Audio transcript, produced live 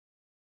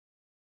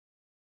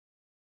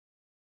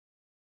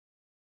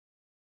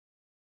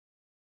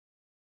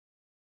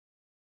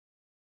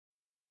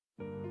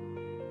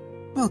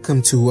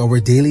Welcome to our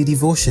daily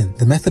devotion.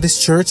 The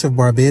Methodist Church of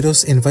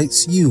Barbados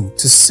invites you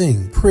to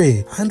sing,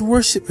 pray, and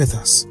worship with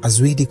us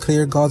as we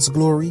declare God's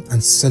glory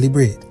and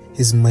celebrate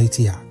His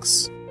mighty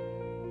acts.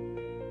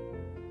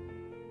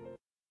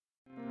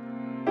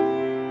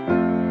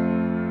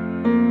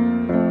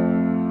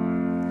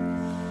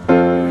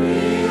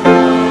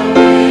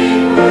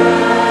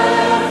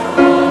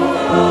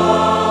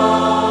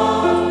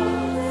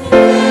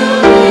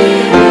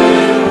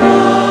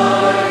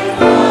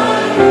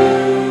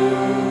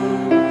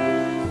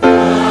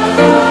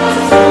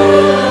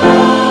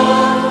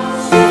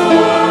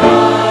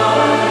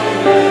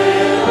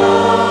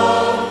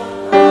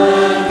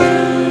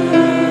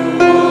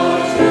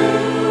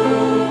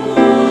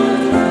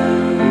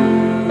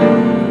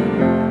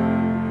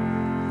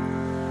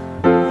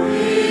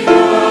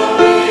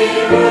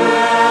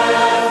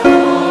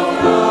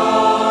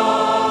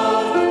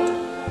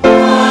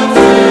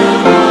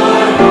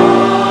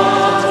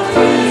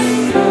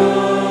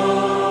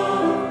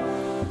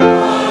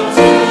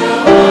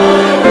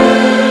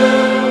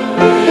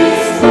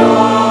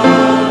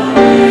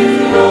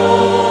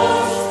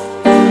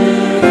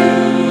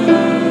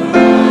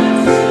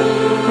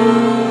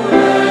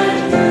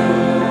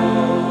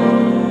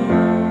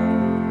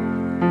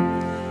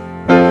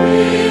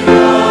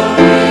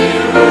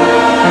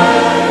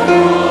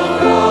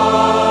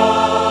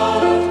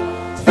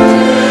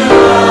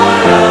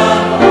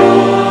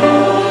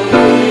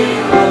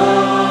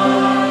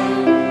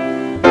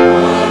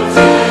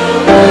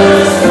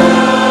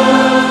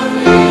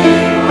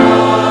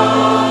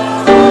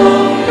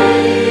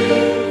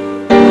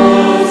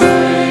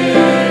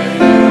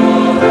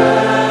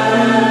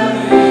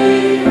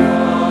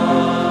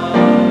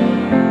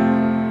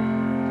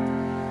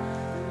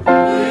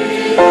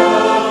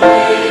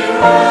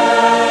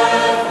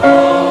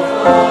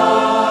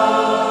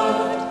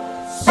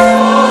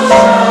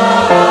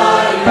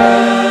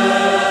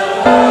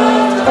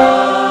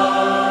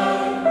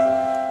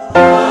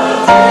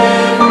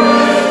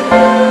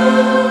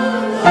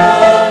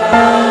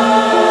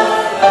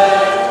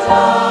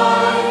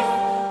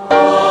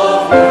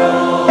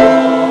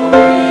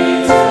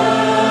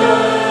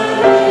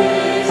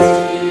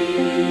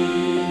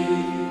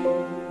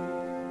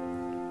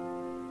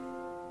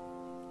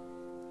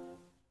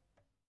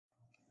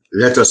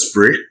 Let us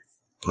pray.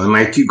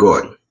 Almighty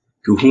God,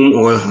 to whom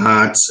all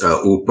hearts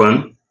are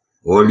open,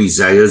 all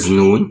desires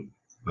known,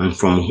 and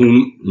from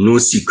whom no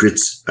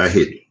secrets are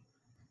hid,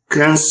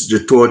 cleanse the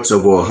thoughts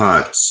of our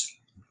hearts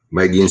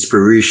by the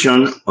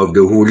inspiration of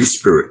the Holy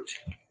Spirit,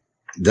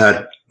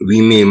 that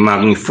we may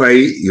magnify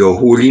your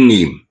holy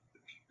name.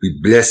 We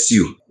bless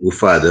you, O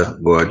Father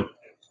God.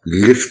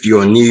 We lift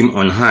your name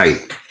on high,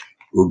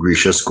 O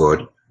gracious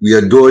God. We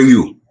adore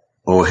you,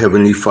 our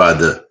Heavenly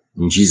Father.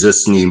 In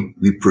Jesus' name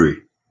we pray.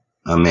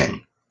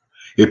 Amen.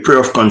 A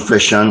prayer of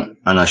confession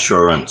and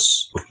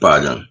assurance of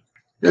pardon.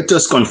 Let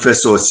us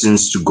confess our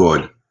sins to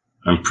God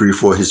and pray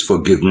for His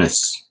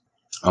forgiveness.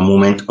 A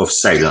moment of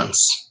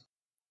silence.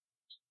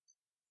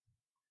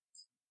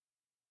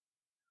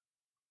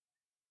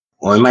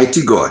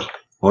 Almighty God,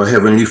 our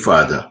Heavenly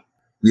Father,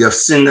 we have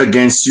sinned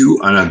against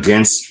you and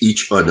against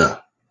each other,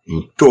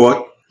 in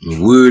thought,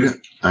 in word,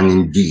 and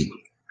in deed,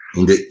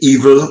 in the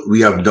evil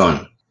we have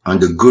done and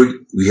the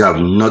good we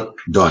have not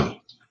done,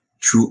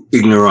 through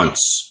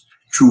ignorance,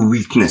 through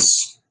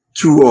weakness,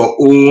 through our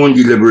own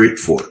deliberate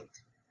fault.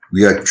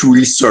 We are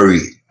truly sorry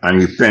and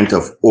repent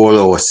of all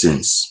our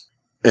sins,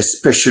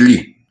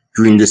 especially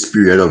during this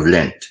period of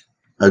Lent,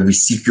 as we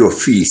seek your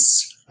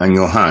face and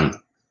your hand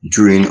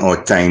during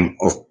our time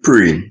of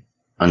praying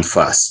and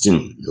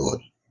fasting, Lord.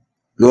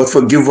 Lord,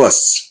 forgive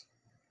us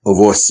of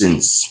our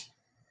sins,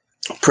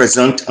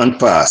 present and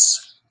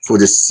past, for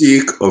the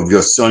sake of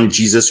your Son,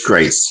 Jesus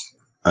Christ,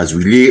 as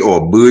we lay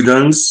our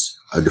burdens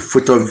at the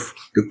foot of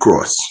the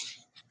cross.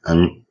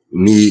 And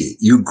may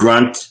you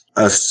grant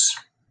us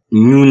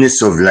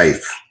newness of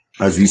life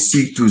as we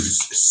seek to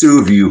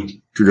serve you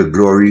to the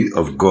glory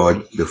of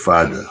God the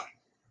Father.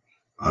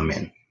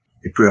 Amen.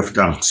 A prayer of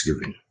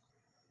thanksgiving.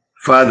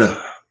 Father,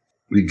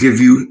 we give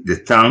you the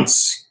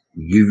thanks,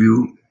 we give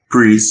you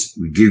praise,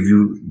 we give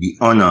you the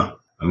honor,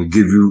 and we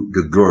give you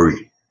the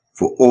glory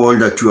for all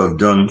that you have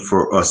done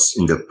for us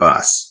in the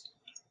past,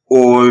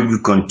 all you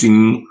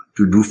continue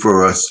to do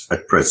for us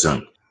at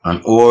present,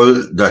 and all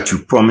that you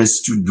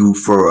promise to do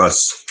for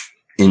us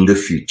in the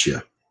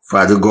future.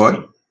 Father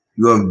God,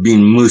 you have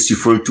been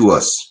merciful to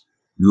us.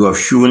 You have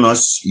shown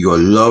us your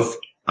love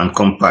and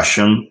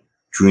compassion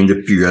during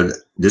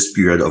this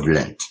period of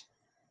Lent.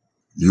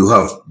 You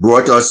have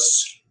brought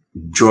us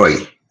joy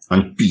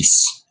and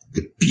peace,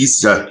 the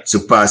peace that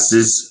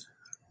surpasses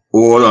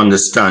all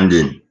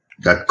understanding,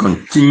 that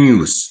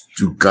continues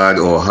to guard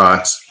our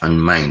hearts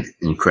and mind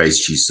in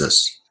Christ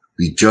Jesus.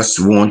 We just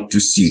want to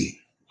say,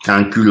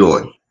 thank you,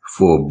 Lord,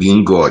 for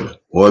being God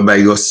all by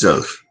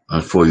yourself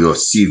and for your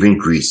saving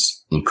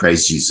grace in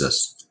Christ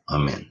Jesus.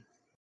 Amen.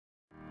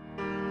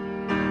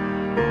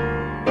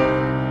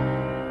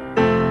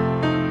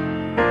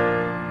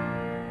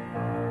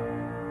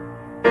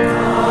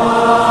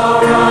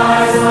 Now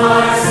rise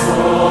my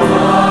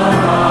soul.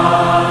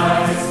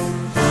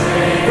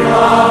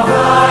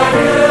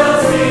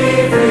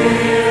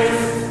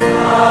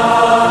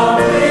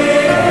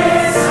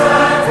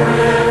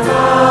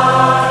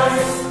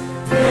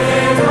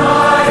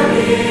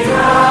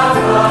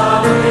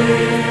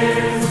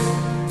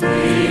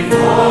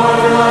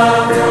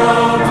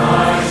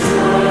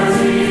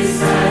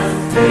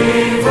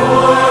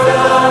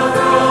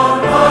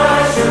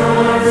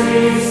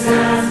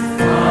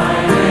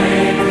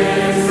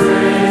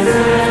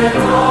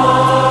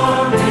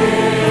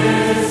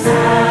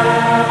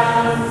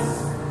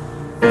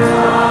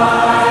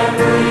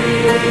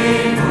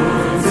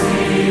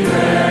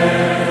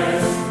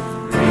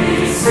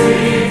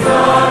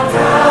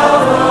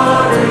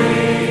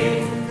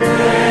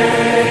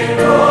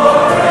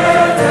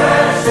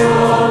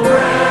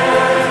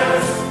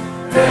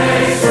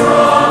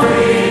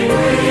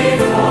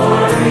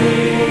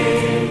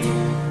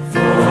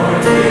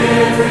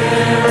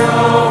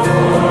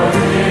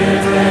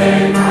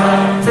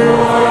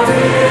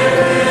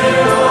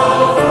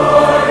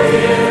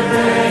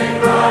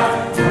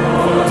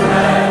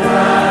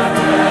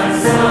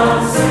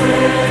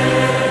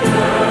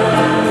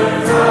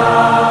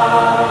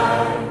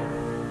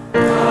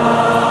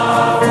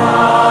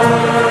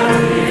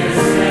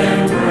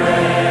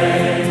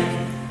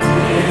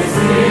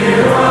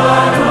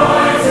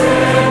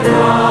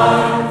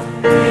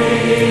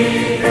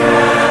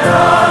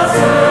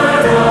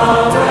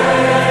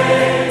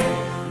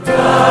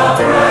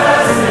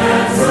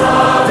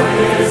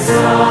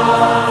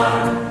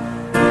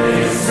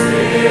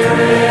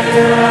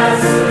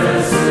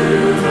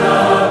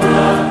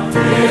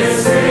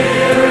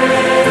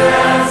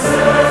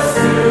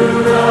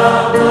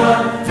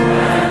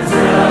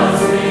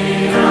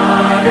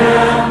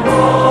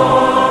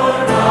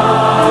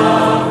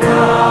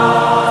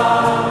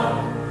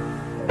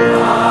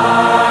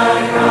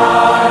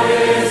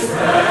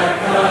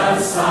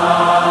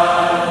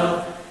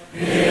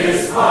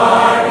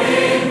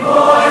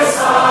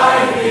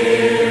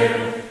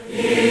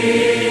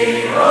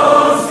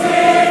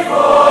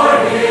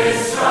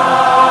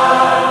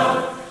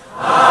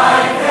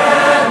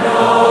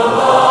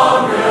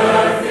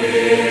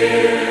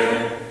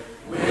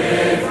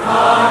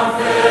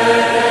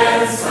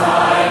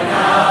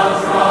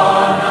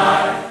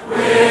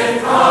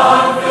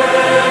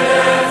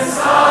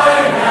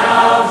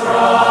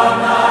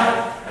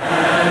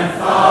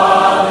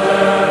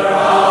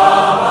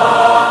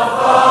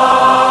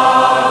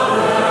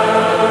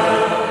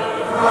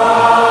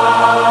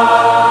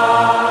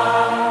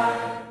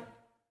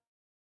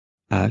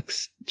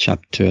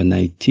 chapter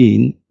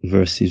 19,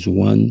 verses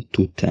 1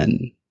 to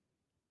 10.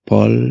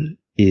 Paul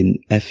in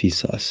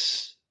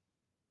Ephesus.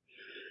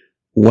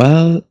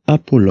 While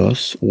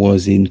Apollos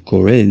was in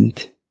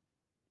Corinth,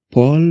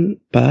 Paul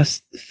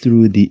passed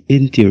through the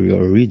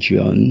interior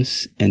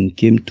regions and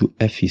came to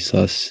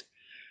Ephesus,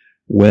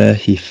 where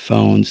he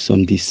found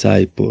some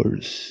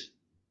disciples.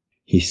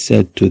 He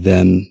said to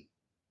them,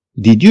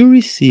 "Did you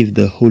receive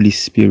the Holy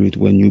Spirit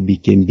when you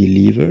became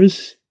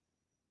believers?"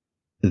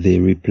 They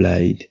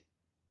replied,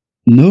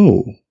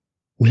 "No,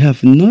 we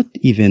have not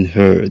even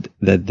heard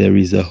that there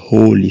is a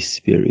Holy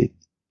Spirit."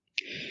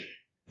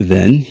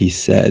 Then he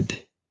said,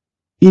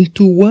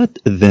 "Into what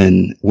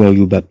then were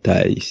you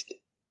baptized?"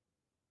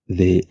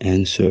 They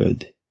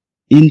answered,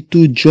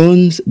 "Into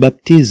John's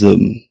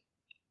baptism."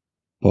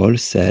 Paul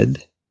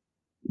said,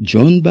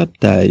 "John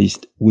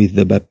baptized with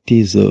the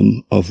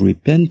baptism of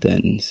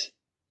repentance,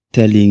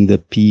 telling the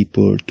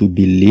people to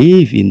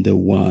believe in the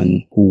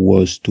one who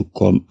was to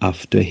come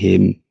after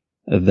him,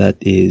 that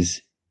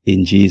is,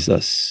 in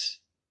Jesus."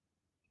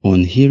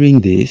 On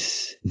hearing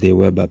this, they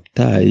were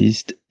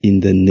baptized in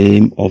the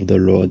name of the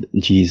Lord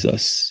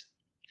Jesus.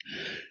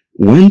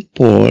 When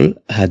Paul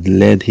had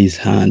laid his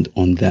hand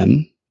on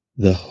them,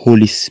 the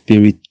Holy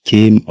Spirit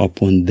came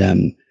upon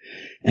them,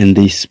 and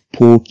they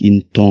spoke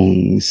in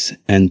tongues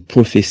and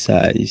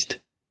prophesied.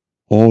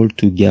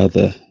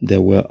 Altogether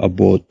there were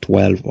about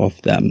 12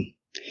 of them.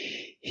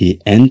 He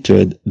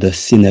entered the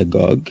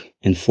synagogue,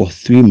 and for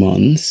 3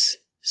 months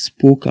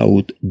spoke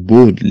out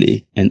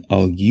boldly and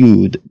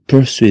argued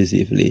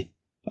persuasively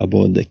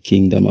about the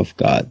kingdom of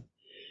God.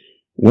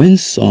 When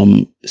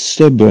some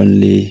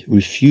stubbornly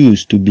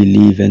refused to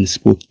believe and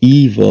spoke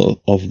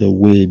evil of the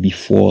way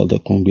before the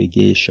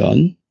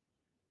congregation,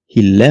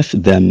 he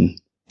left them,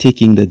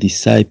 taking the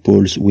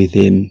disciples with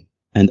him,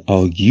 and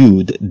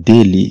argued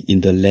daily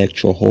in the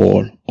lecture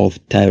hall of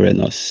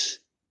Tyrannus.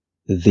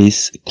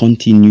 This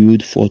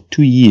continued for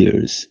 2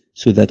 years,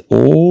 so that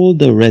all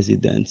the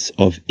residents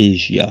of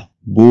Asia,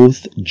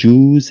 both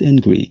Jews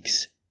and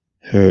Greeks,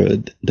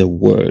 heard the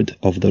word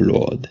of the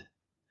Lord.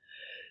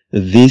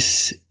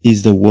 This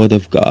is the word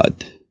of God.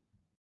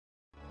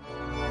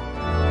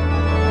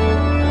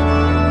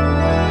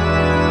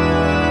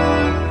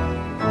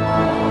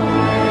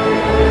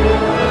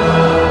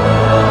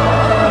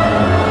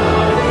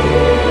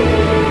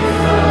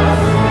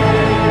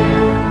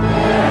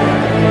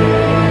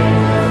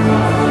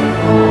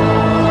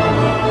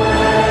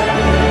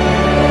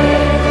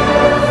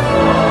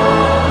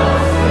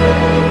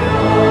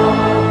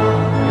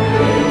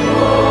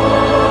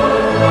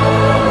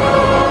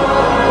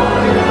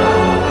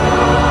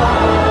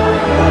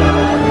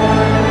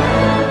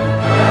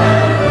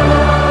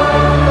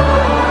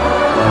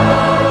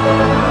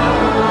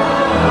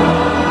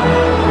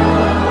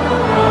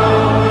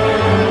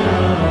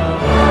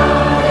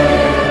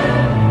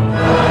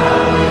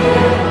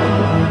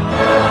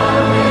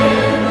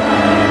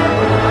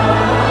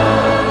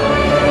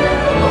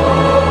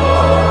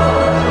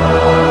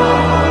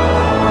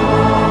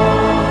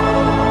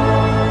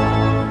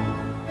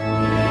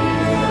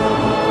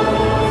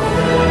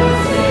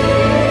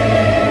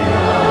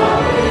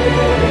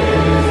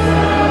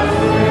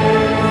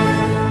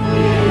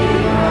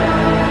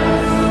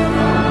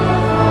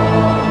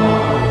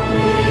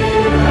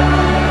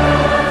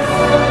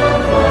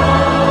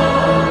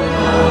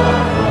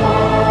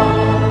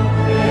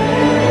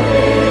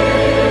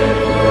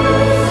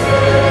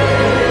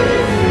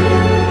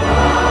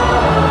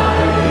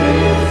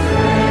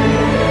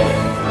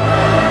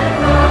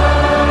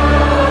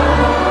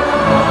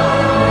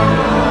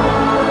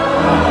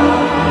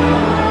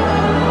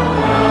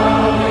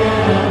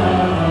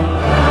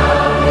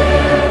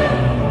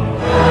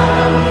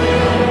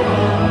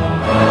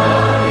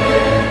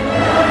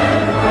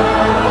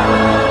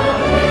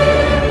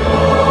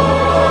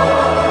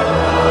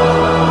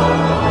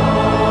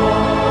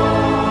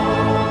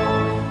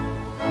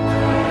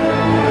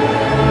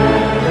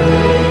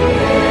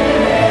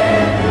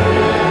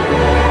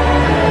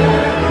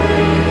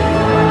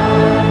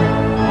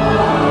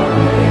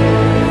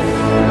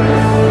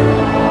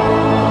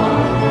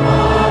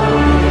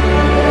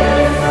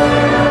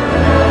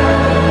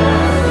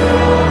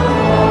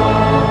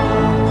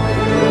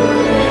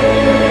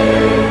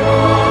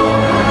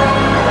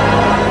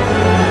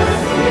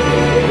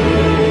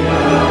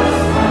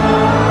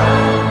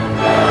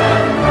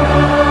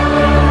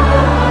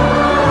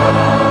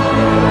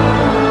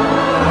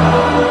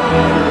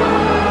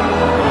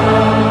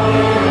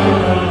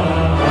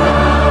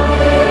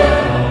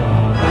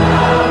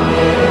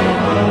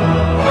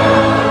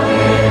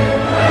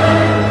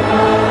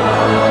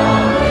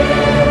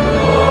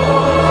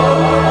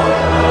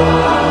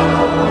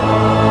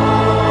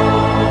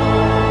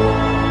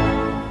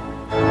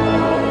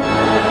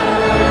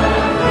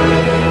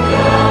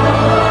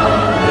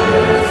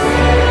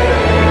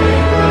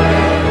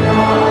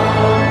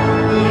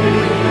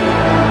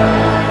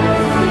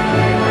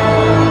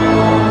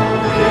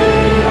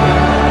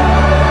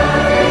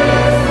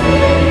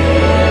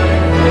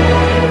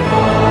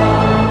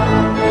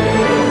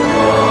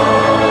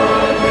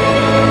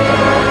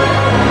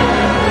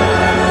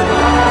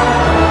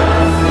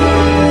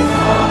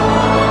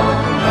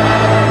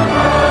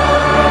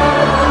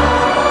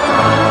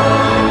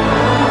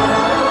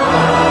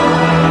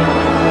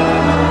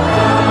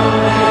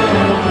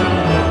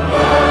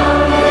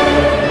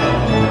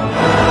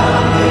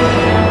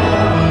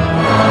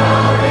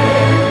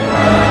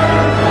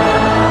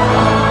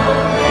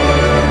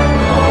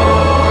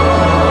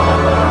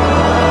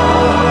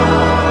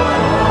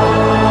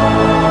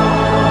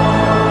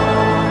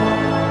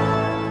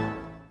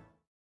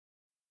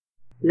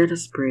 Let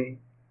us pray.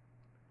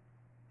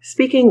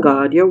 Speaking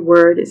God, your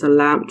word is a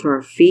lamp to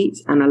our feet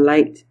and a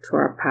light to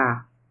our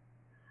path.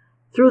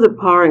 Through the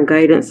power and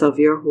guidance of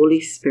your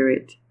Holy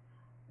Spirit,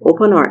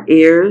 open our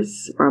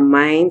ears, our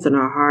minds, and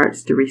our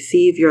hearts to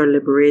receive your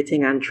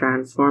liberating and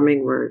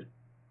transforming word.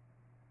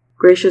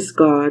 Gracious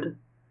God,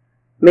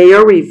 may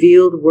your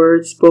revealed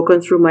word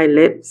spoken through my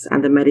lips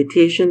and the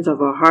meditations of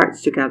our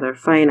hearts together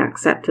find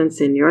acceptance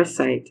in your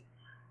sight,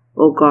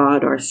 O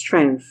God, our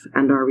strength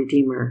and our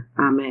Redeemer.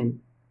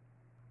 Amen.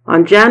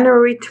 On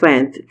January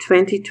 20th,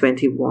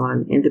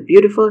 2021, in the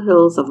beautiful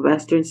hills of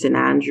Western St.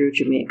 Andrew,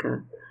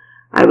 Jamaica,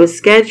 I was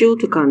scheduled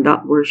to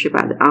conduct worship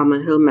at the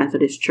Almond Hill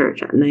Methodist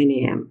Church at 9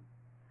 a.m.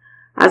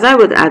 As I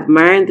was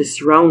admiring the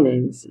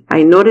surroundings,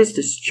 I noticed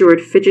the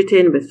steward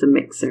fidgeting with the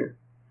mixer.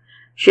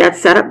 She had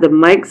set up the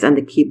mics and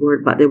the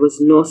keyboard, but there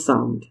was no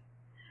sound.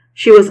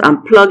 She was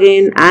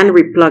unplugging and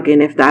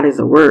replugging, if that is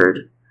a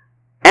word,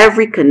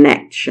 every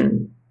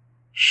connection,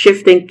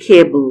 shifting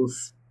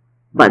cables,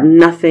 but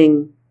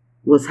nothing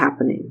was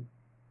happening.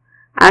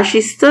 As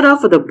she stood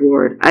over the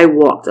board, I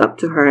walked up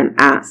to her and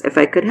asked if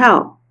I could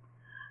help.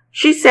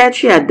 She said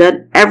she had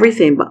done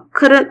everything but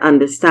couldn't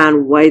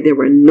understand why there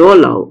were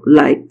no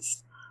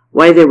lights,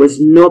 why there was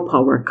no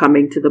power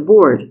coming to the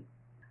board.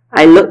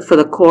 I looked for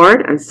the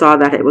cord and saw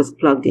that it was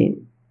plugged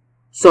in.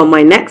 So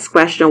my next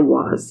question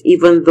was,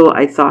 even though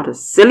I thought a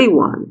silly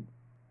one,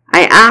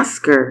 I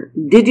asked her,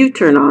 "Did you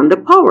turn on the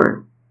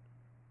power?"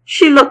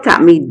 She looked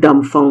at me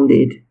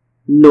dumbfounded.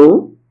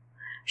 No.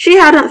 She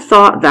hadn't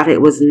thought that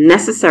it was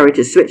necessary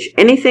to switch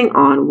anything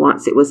on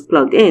once it was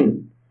plugged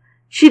in.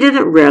 She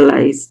didn't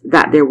realize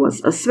that there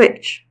was a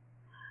switch.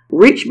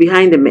 Reached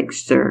behind the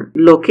mixer,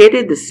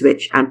 located the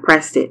switch and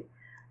pressed it.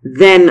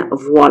 Then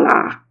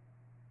voila!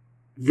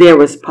 There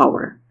was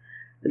power.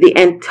 The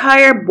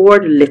entire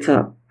board lit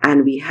up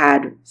and we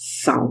had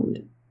sound.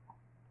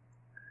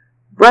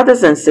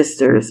 Brothers and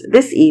sisters,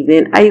 this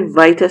evening I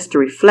invite us to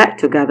reflect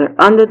together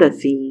under the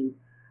theme,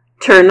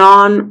 Turn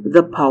on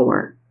the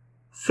power,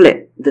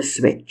 flip the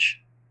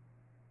switch.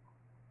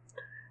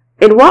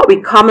 In what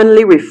we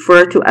commonly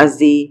refer to as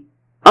the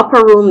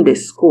upper room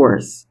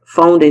discourse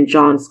found in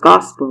John's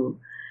Gospel,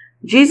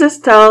 Jesus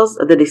tells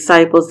the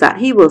disciples that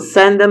he will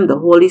send them the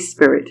Holy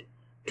Spirit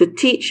to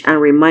teach and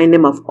remind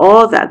them of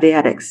all that they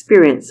had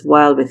experienced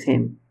while with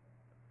him.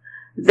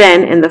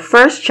 Then, in the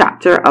first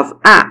chapter of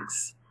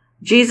Acts,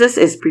 Jesus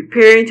is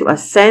preparing to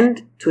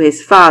ascend to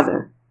his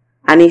Father,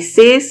 and he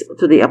says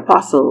to the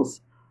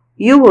apostles,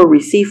 "You will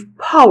receive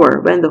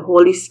power when the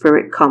Holy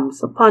Spirit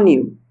comes upon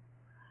you."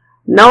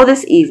 Now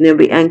this evening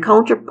we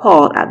encounter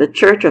Paul at the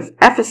church of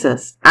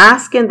Ephesus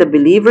asking the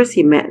believers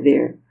he met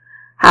there,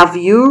 "Have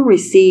you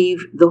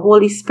received the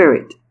Holy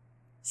Spirit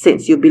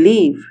since you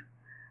believe?"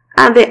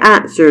 And they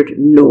answered,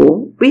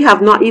 "No, we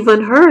have not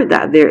even heard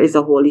that there is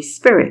a Holy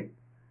Spirit."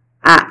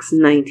 Acts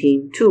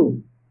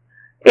 19:2.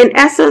 In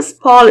essence,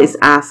 Paul is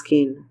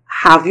asking,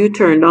 have you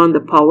turned on the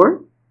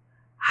power?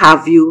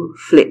 Have you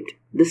flipped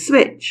the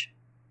switch?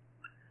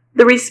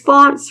 The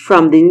response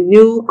from the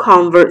new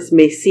converts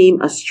may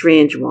seem a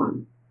strange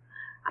one.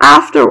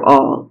 After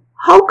all,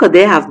 how could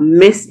they have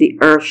missed the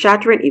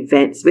earth-shattering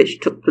events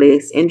which took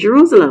place in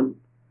Jerusalem?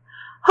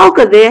 How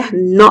could they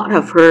not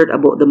have heard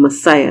about the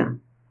Messiah,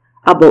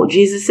 about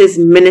Jesus'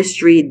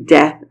 ministry,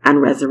 death,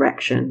 and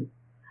resurrection?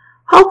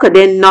 How could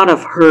they not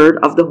have heard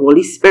of the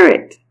Holy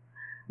Spirit?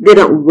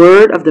 Didn't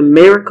word of the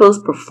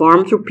miracles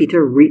performed through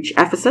Peter reach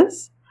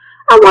Ephesus?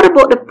 And what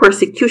about the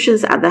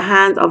persecutions at the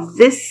hands of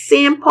this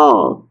same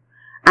Paul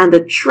and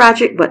the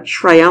tragic but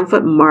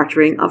triumphant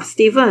martyring of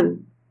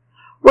Stephen?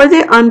 Were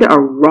they under a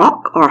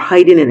rock or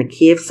hiding in a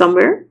cave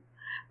somewhere?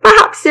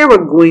 Perhaps they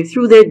were going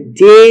through their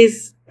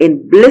days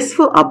in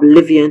blissful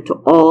oblivion to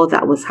all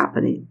that was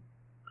happening.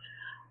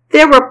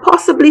 They were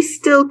possibly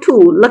still too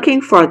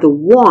looking for the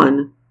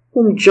one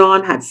whom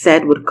John had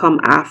said would come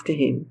after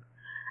him.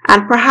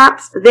 And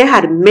perhaps they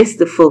had missed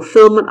the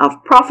fulfillment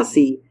of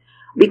prophecy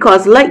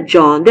because, like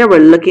John, they were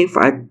looking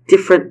for a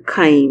different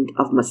kind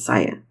of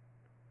Messiah.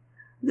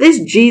 This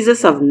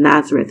Jesus of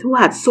Nazareth, who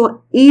had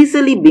so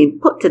easily been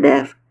put to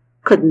death,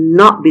 could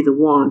not be the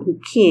one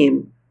who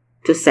came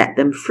to set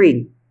them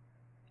free.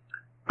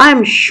 I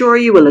am sure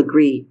you will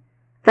agree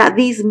that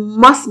these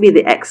must be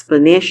the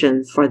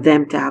explanations for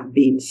them to have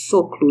been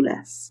so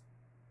clueless.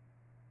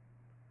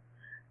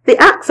 The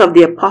Acts of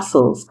the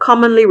Apostles,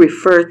 commonly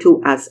referred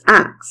to as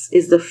Acts,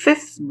 is the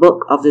 5th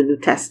book of the New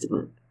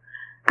Testament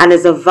and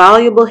is a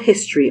valuable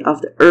history of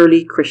the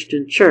early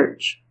Christian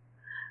church.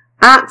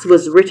 Acts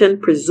was written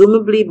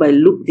presumably by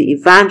Luke the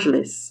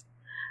evangelist,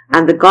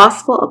 and the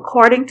Gospel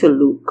according to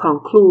Luke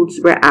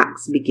concludes where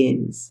Acts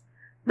begins,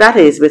 that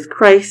is, with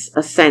Christ's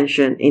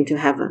ascension into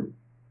heaven.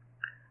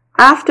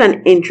 After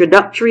an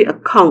introductory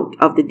account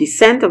of the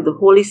descent of the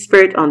Holy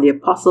Spirit on the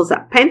apostles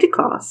at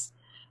Pentecost,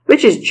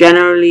 which is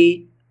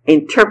generally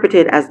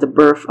interpreted as the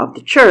birth of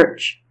the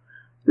church,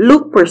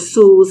 Luke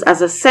pursues as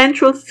a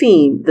central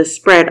theme the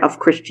spread of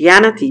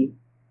Christianity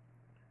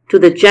to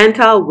the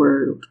Gentile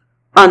world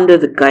under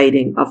the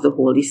guiding of the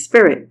Holy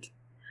Spirit.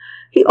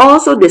 He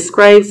also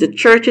describes the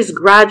church's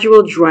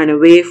gradual drawing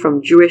away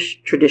from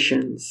Jewish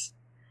traditions.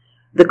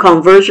 The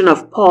conversion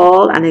of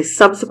Paul and his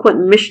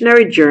subsequent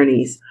missionary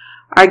journeys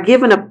are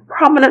given a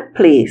prominent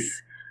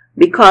place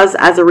because,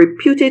 as a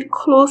reputed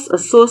close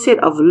associate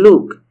of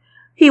Luke,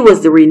 he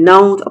was the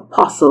renowned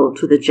apostle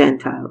to the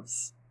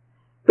Gentiles.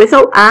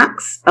 Without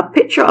Acts, a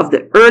picture of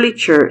the early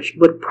church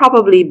would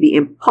probably be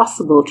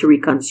impossible to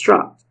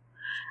reconstruct,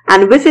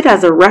 and with it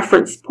as a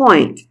reference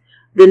point,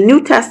 the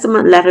New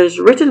Testament letters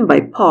written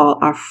by Paul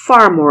are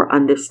far more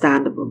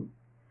understandable.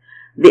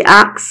 The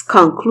Acts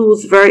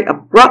concludes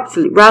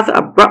rather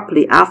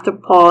abruptly after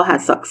Paul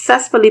had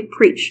successfully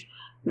preached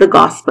the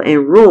gospel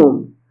in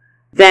Rome,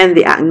 then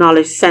the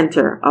acknowledged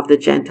center of the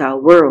Gentile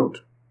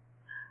world.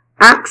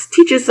 Acts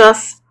teaches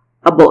us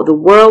about the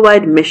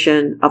worldwide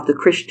mission of the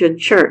Christian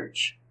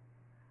church.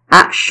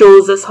 Acts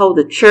shows us how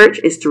the church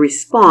is to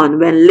respond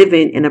when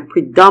living in a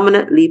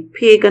predominantly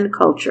pagan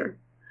culture.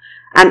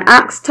 And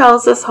Acts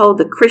tells us how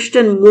the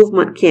Christian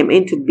movement came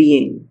into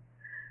being.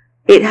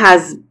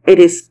 It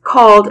is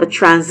called a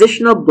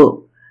transitional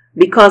book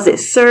because it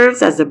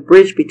serves as a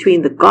bridge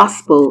between the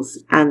Gospels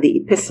and the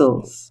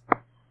Epistles.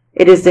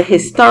 It is the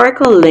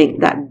historical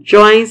link that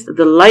joins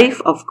the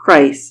life of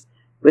Christ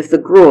with the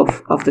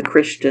growth of the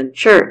Christian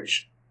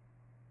church.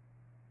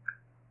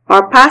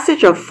 Our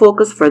passage of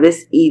focus for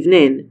this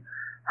evening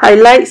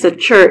highlights a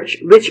church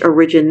which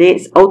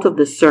originates out of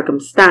the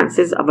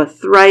circumstances of a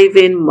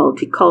thriving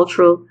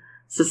multicultural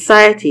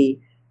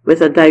society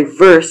with a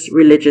diverse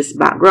religious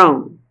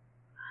background.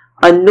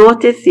 A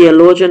noted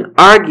theologian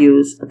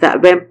argues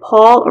that when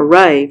Paul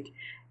arrived,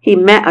 he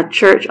met a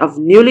church of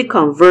newly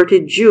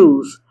converted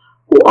Jews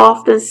who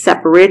often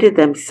separated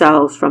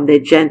themselves from their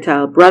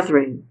Gentile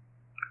brethren.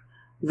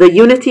 The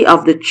unity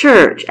of the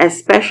church,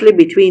 especially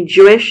between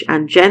Jewish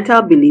and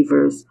Gentile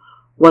believers,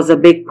 was a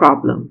big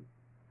problem.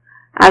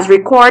 As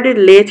recorded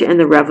later in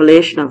the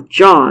Revelation of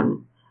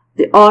John,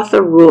 the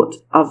author wrote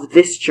of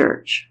this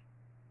church,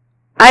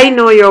 "I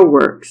know your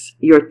works,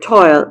 your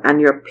toil, and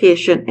your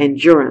patient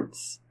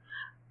endurance.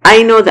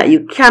 I know that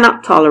you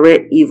cannot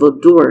tolerate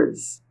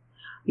evildoers.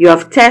 You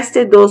have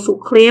tested those who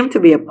claim to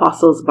be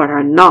apostles but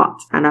are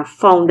not, and have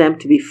found them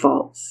to be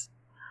false.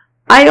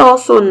 I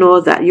also know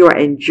that you are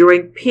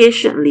enduring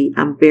patiently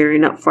and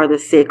bearing up for the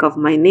sake of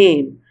my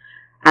name,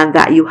 and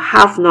that you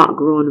have not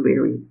grown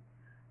weary.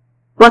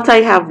 But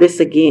I have this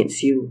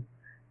against you,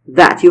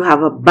 that you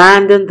have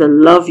abandoned the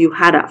love you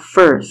had at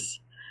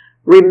first.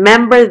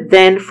 Remember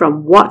then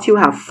from what you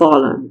have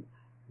fallen.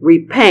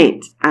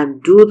 Repent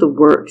and do the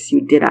works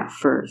you did at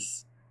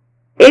first.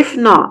 If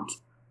not,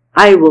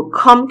 I will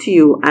come to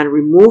you and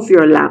remove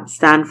your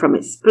lampstand from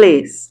its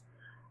place,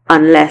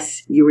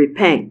 unless you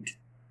repent."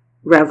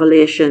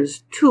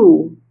 Revelations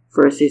 2,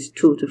 verses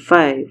 2 to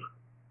 5.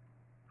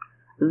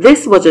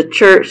 This was a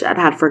church that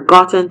had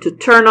forgotten to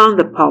turn on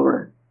the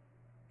power,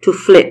 to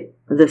flip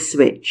the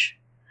switch.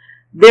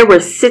 They were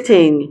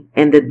sitting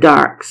in the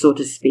dark, so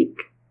to speak.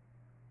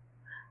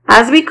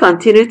 As we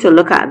continue to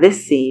look at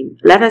this theme,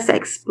 let us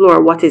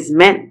explore what is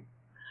meant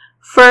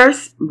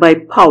first by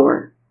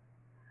power.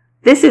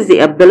 This is the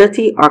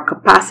ability or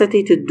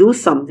capacity to do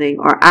something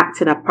or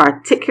act in a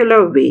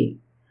particular way.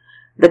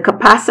 The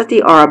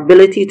capacity or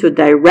ability to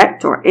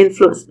direct or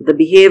influence the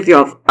behavior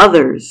of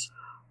others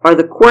or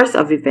the course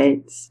of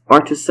events, or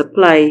to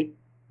supply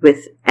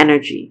with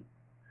energy.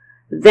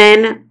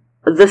 Then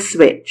the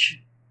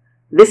switch.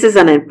 This is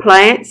an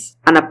appliance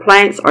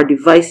or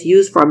device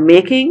used for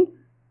making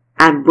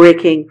and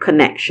breaking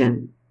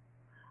connection.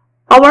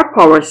 Our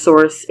power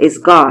source is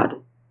God.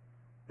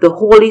 The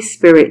Holy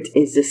Spirit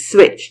is the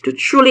switch to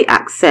truly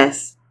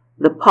access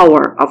the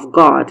power of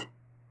God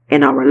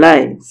in our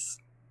lives.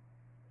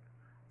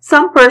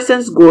 Some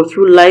persons go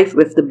through life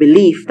with the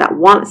belief that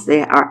once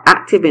they are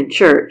active in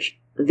church,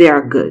 they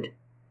are good.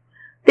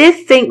 They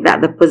think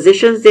that the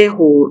positions they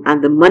hold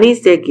and the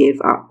monies they give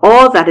are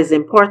all that is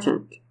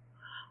important.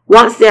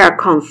 Once they are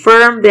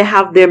confirmed, they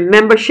have their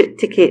membership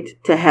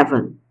ticket to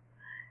heaven.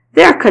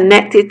 They are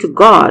connected to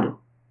God,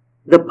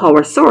 the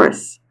power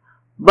source,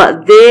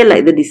 but they,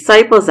 like the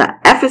disciples at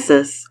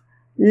Ephesus,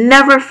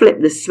 never flip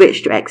the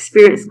switch to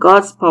experience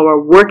God's power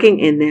working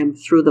in them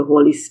through the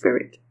Holy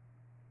Spirit.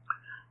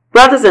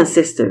 Brothers and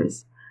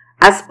sisters,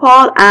 as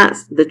Paul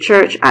asked the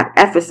church at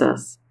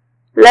Ephesus,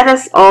 let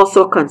us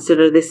also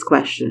consider this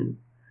question.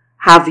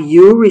 Have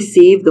you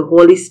received the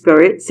Holy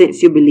Spirit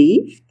since you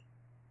believed?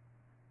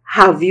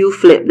 Have you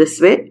flipped the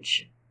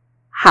switch?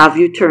 Have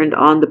you turned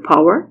on the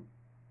power?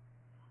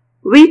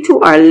 We too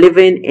are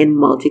living in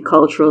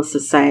multicultural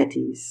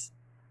societies.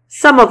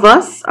 Some of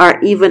us are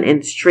even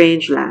in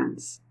strange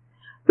lands.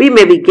 We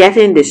may be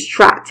getting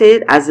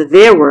distracted as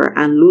they were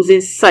and losing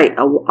sight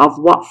of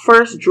what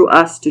first drew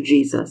us to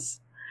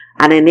Jesus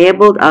and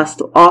enabled us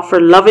to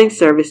offer loving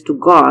service to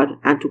God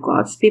and to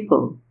God's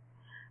people.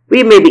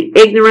 We may be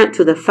ignorant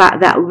to the fact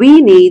that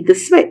we need the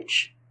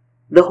switch,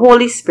 the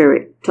Holy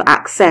Spirit, to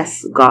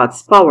access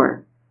God's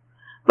power.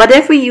 But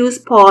if we use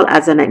Paul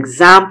as an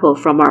example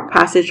from our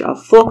passage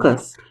of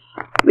focus,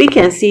 we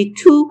can see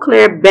two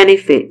clear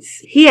benefits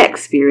he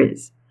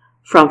experienced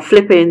from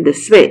flipping the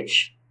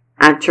switch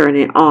and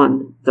turning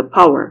on the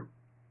power.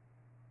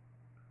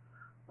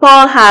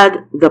 Paul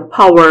had the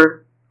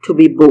power to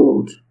be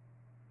bold,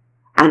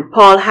 and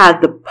Paul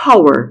had the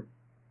power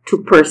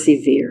to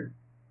persevere.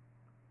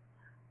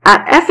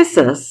 At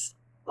Ephesus,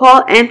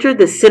 Paul entered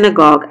the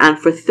synagogue and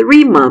for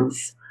 3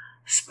 months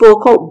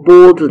spoke out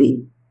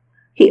boldly.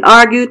 He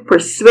argued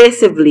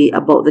persuasively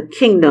about the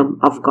kingdom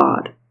of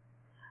God.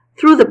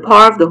 Through the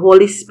power of the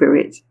Holy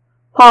Spirit,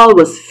 Paul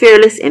was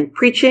fearless in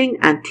preaching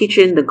and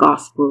teaching the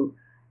gospel,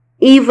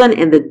 even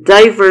in the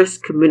diverse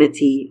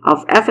community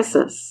of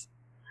Ephesus.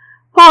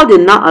 Paul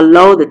did not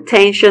allow the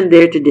tension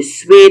there to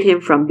dissuade him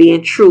from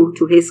being true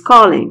to his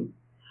calling.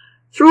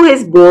 Through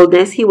his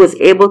boldness, he was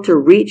able to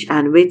reach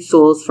and win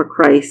souls for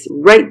Christ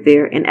right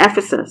there in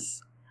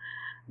Ephesus.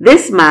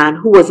 This man,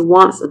 who was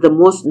once the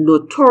most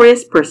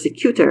notorious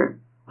persecutor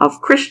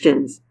of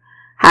Christians,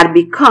 had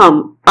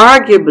become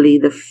arguably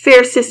the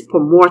fiercest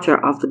promoter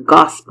of the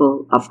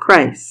gospel of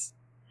Christ,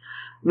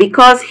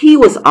 because he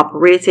was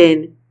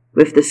operating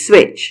with the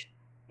switch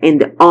in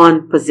the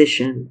on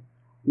position.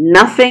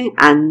 Nothing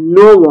and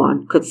no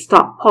one could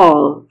stop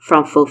Paul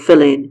from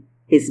fulfilling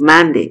his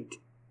mandate.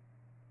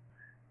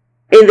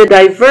 In the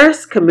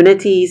diverse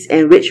communities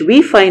in which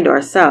we find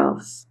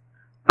ourselves,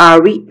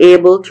 are we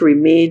able to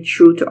remain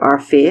true to our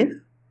faith?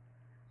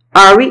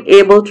 Are we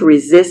able to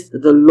resist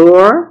the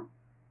lure,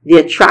 the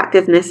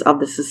attractiveness of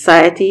the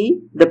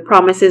society, the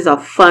promises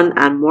of fun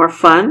and more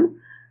fun,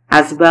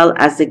 as well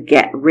as the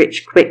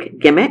get-rich-quick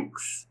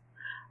gimmicks?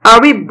 Are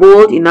we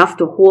bold enough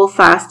to hold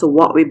fast to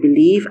what we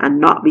believe and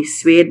not be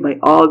swayed by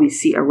all we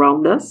see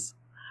around us?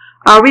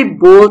 Are we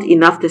bold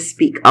enough to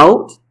speak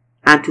out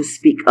and to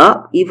speak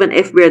up, even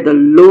if we're the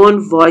lone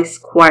voice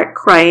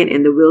crying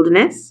in the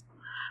wilderness?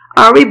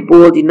 Are we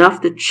bold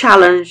enough to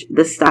challenge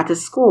the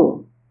status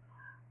quo?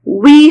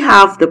 We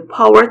have the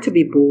power to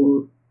be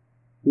bold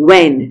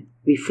when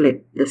we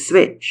flip the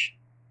switch.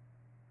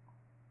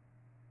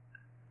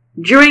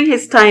 During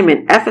his time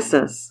in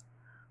Ephesus,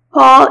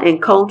 Paul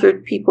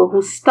encountered people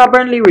who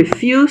stubbornly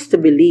refused to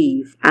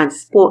believe and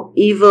spoke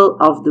evil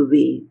of the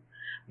way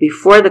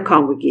before the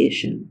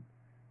congregation.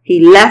 He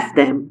left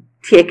them,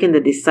 taking the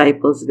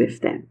disciples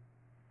with them.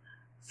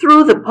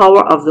 Through the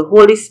power of the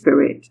Holy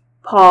Spirit,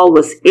 Paul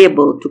was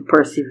able to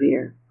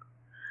persevere.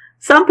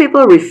 Some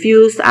people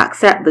refused to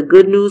accept the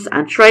good news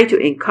and tried to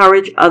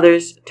encourage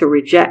others to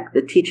reject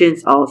the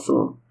teachings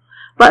also.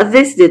 But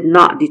this did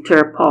not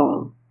deter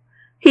Paul.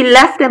 He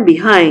left them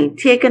behind,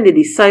 taking the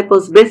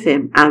disciples with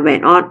him, and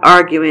went on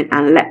arguing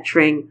and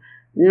lecturing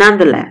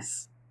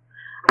nonetheless.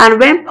 And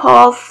when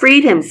Paul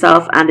freed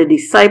himself and the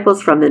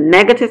disciples from the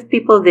negative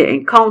people they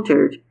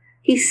encountered,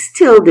 he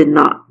still did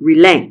not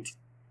relent.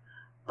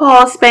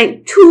 Paul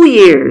spent 2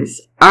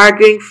 years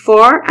arguing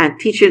for and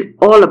teaching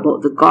all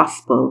about the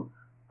gospel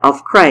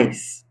of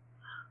Christ.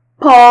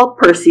 Paul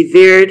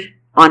persevered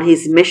on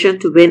his mission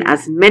to win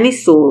as many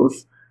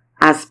souls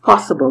as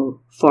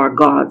possible for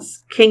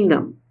God's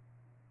kingdom.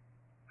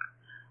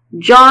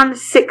 John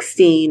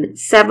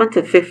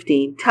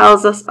 16:7-15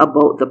 tells us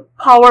about the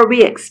power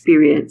we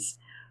experience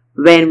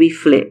when we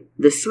flip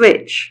the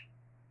switch.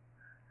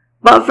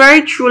 But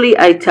very truly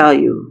I tell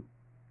you,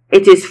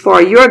 it is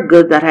for your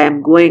good that I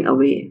am going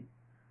away.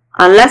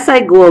 Unless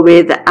I go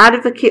away, the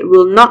advocate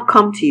will not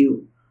come to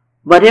you.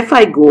 But if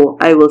I go,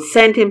 I will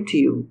send him to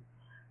you.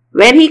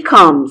 When he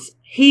comes,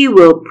 he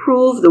will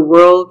prove the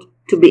world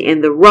to be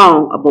in the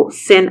wrong about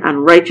sin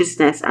and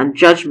righteousness and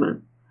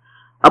judgment.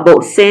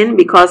 About sin,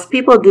 because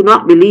people do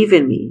not believe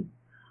in me.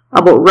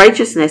 About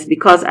righteousness,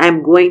 because I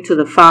am going to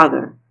the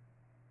Father.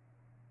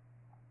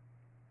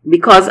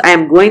 Because I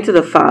am going to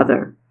the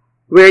Father,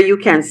 where you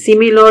can see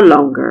me no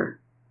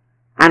longer.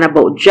 And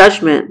about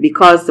judgment,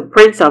 because the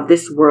prince of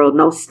this world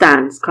now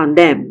stands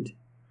condemned.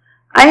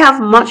 I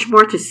have much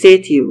more to say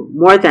to you,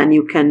 more than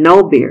you can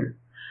now bear.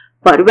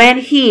 But when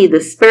he, the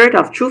Spirit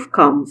of truth,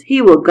 comes,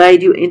 he will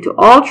guide you into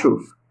all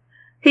truth.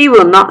 He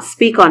will not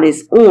speak on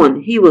his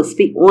own. He will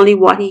speak only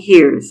what he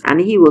hears,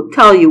 and he will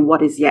tell you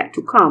what is yet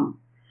to come.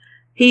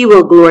 He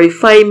will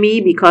glorify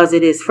me, because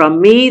it is from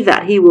me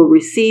that he will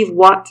receive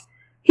what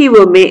he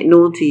will make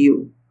known to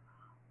you.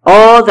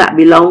 All that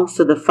belongs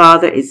to the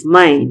Father is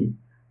mine.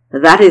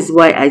 That is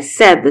why I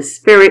said the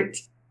Spirit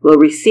will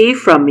receive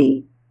from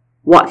me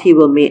what he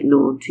will make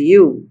known to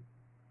you.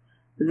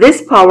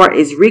 This power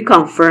is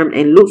reconfirmed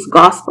in Luke's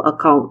Gospel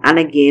account and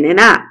again in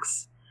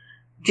Acts.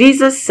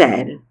 Jesus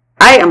said,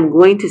 I am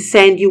going to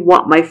send you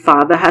what my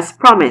Father has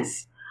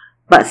promised,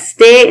 but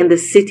stay in the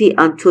city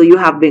until you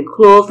have been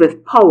clothed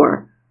with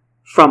power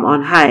from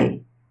on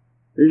high.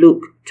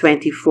 Luke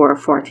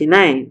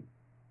 24:49.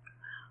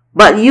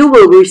 But you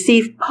will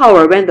receive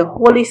power when the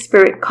Holy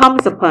Spirit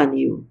comes upon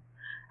you,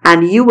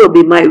 and you will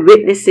be my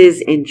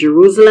witnesses in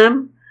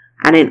Jerusalem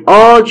and in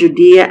all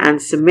Judea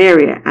and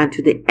Samaria and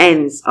to the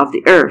ends of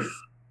the earth.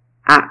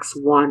 Acts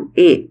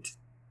 1:8.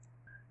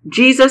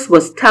 Jesus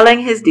was telling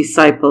his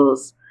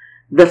disciples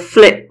the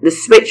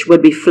switch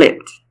would be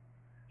flipped.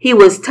 He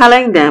was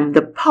telling them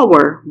the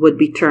power would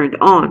be turned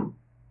on.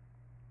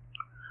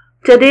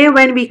 Today,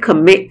 when we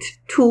commit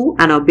to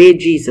and obey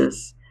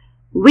Jesus,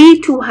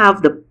 we too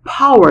have the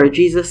power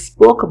Jesus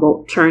spoke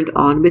about turned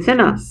on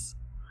within us.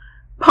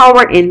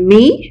 Power in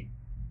me,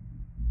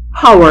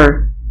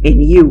 power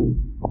in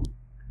you.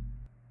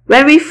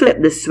 When we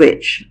flip the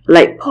switch,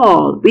 like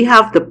Paul, we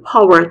have the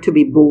power to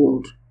be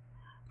bold,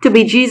 to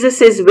be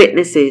Jesus'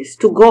 witnesses,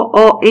 to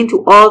go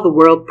into all the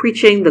world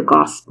preaching the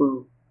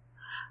gospel.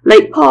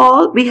 Like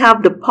Paul, we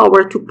have the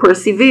power to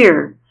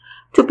persevere,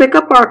 to pick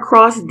up our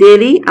cross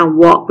daily and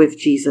walk with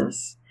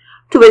Jesus,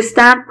 to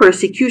withstand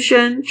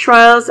persecution,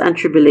 trials, and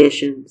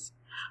tribulations,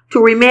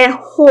 to remain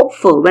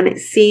hopeful when it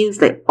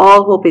seems like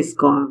all hope is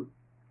gone,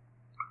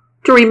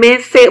 to remain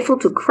faithful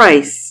to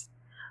Christ,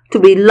 to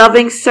be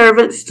loving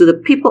servants to the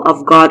people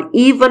of God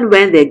even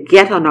when they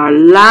get on our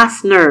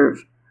last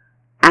nerve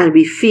and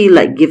we feel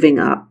like giving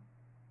up.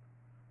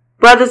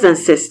 Brothers and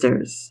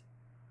sisters,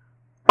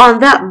 on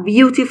that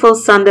beautiful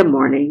Sunday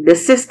morning, the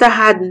sister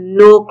had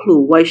no clue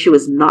why she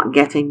was not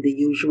getting the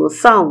usual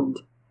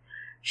sound.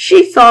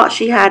 She thought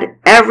she had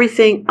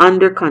everything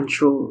under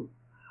control.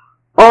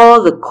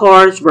 All the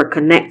cords were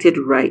connected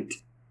right.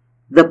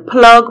 The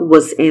plug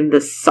was in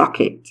the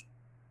socket,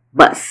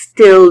 but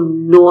still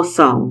no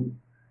sound,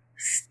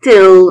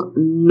 still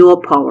no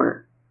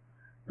power.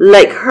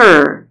 Like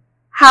her,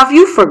 have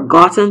you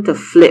forgotten to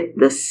flip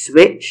the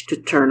switch to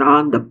turn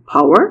on the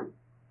power?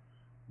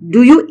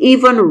 Do you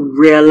even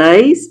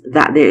realize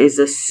that there is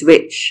a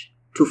switch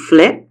to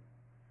flip?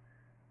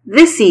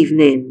 This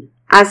evening,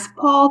 as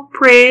Paul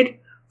prayed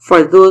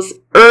for those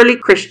early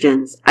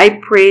Christians,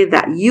 I pray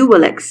that you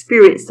will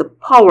experience the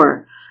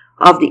power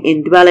of the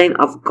indwelling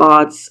of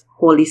God's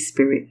Holy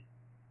Spirit.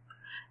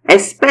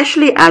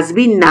 Especially as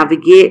we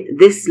navigate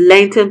this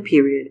Lenten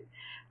period,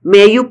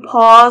 may you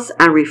pause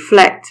and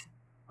reflect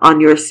on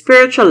your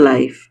spiritual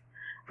life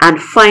and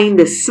find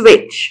the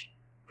switch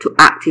to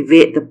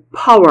activate the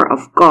power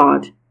of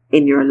God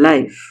in your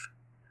life.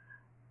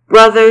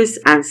 Brothers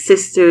and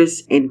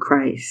sisters in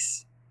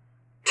Christ,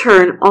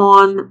 turn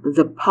on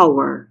the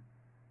power.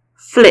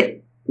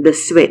 Flip the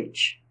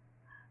switch.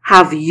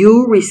 Have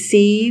you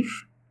received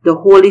the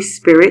Holy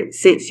Spirit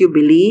since you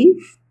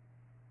believe?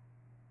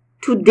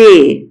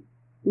 Today,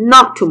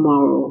 not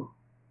tomorrow.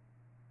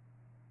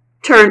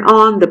 Turn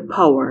on the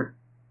power.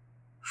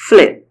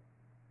 Flip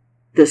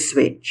the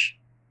switch.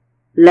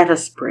 Let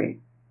us pray.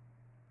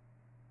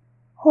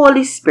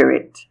 Holy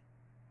Spirit,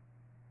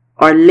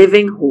 our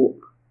living hope,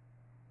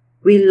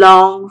 we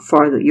long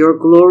for your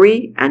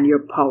glory and your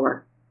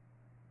power.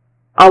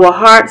 Our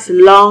hearts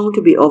long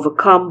to be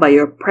overcome by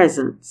your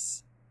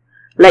presence.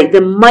 Like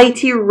the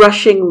mighty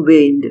rushing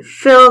wind,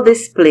 fill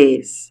this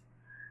place.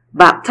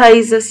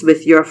 Baptize us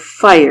with your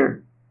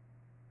fire.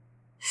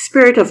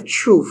 Spirit of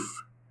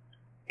truth,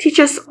 teach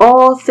us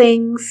all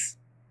things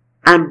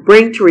and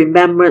bring to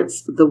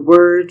remembrance the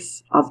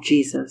words of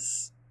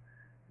Jesus.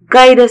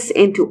 Guide us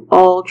into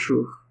all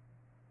truth.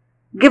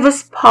 Give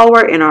us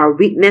power in our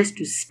weakness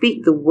to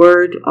speak the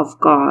word of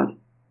God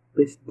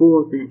with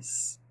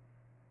boldness.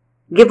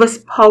 Give us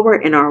power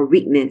in our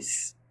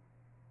weakness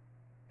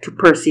to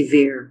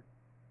persevere.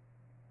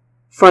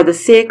 For the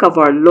sake of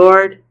our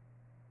Lord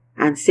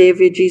and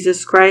Savior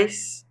Jesus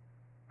Christ,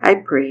 I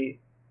pray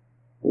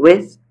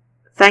with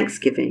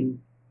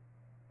thanksgiving.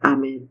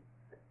 Amen.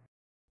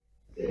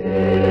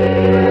 Oh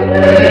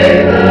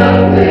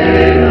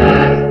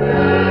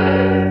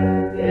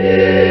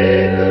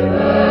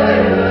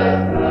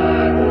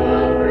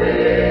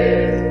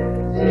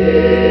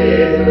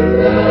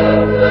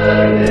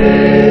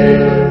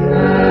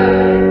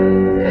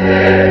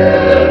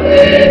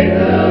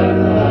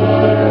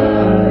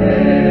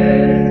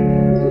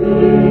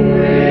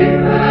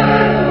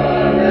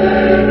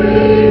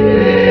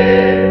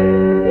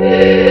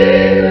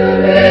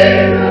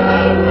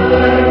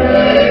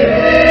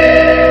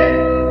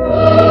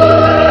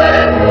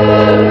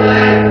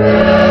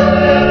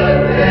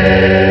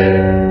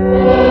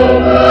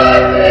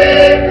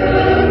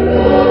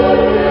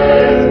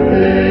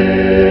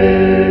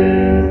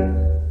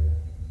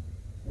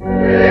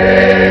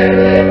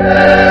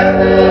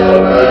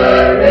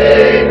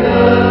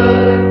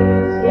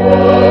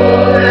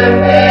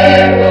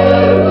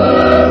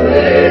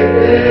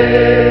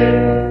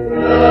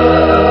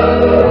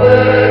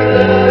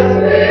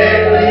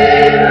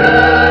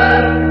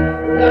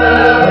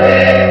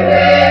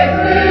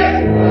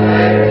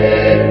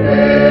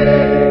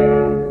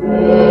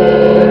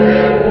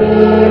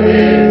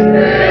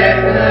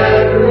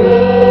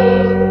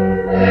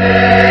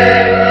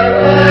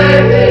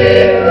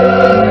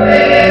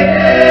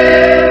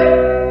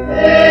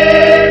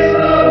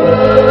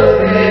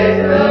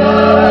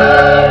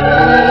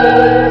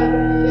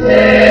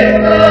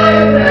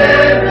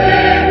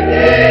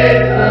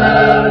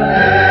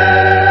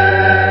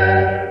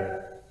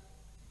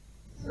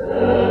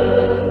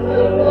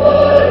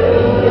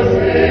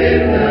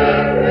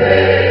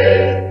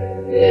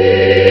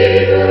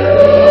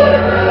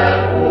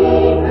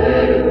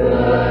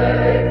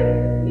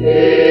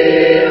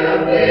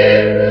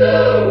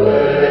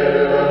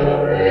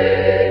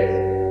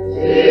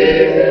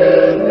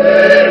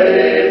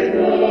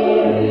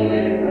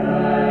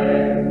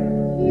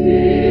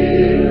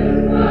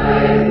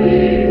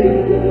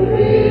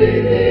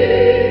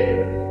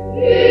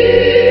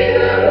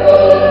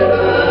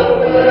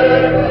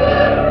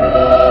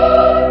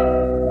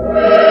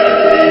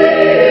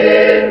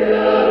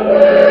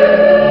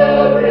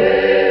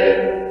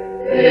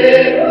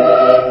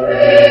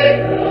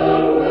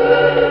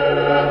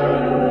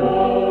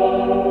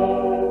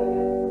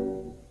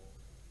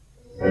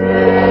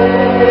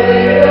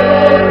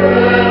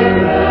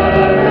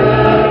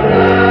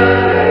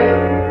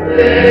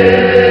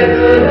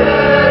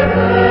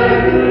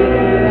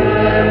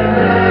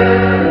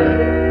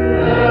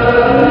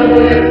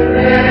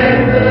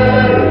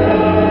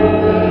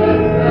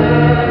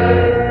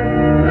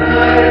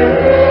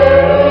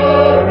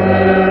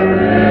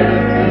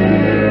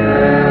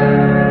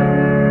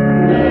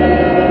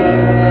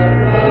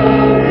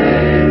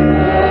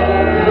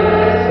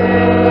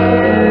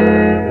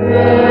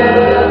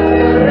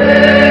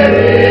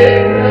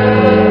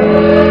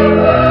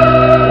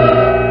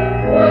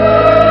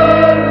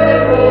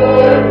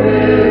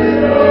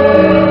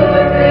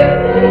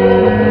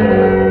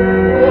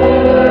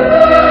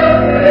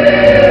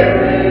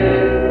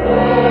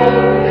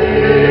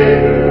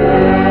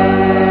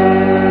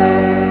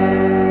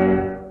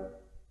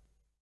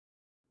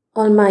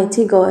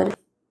Almighty God,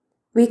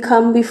 we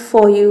come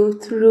before you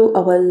through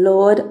our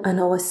Lord and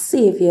our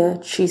Savior,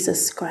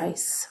 Jesus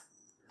Christ.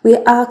 We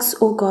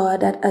ask, O God,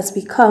 that as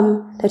we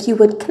come, that you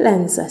would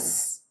cleanse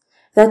us,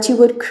 that you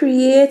would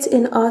create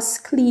in us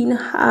clean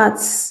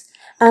hearts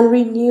and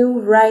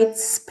renew right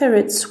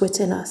spirits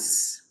within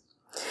us.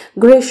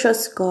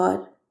 Gracious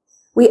God,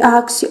 we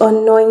ask your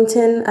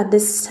anointing at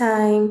this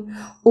time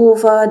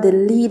over the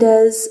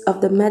leaders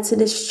of the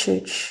Methodist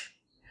Church.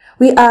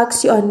 We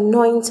ask your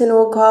anointing,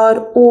 O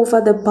God, over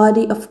the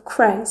body of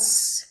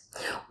Christ,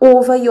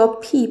 over your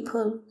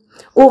people,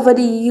 over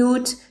the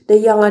youth, the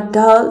young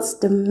adults,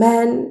 the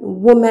men,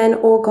 women,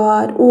 O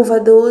God,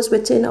 over those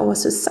within our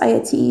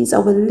societies,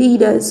 our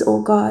leaders,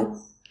 O God.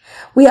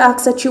 We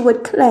ask that you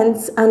would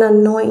cleanse and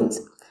anoint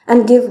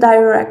and give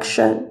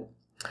direction.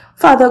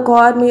 Father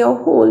God, may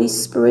your Holy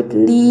Spirit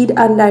lead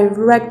and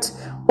direct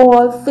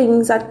all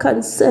things that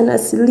concern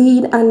us,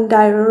 lead and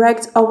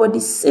direct our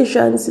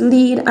decisions,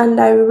 lead and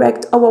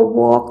direct our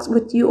walks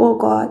with you, O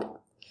God.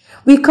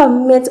 We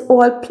commit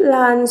all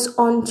plans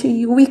unto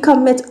you. We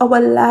commit our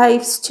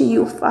lives to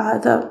you,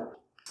 Father.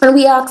 And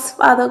we ask,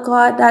 Father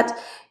God, that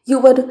you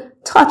would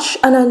touch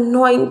and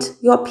anoint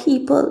your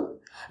people.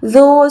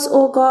 Those,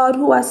 O God,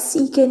 who are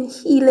seeking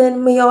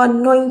healing, may your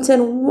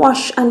anointing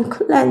wash and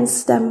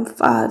cleanse them,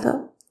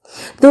 Father.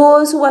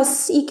 Those who are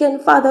seeking,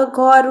 Father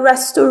God,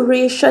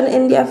 restoration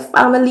in their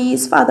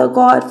families, Father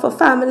God, for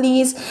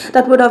families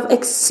that would have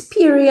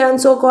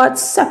experienced, oh God,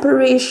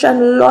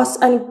 separation, loss,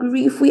 and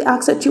grief, we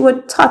ask that you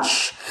would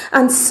touch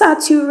and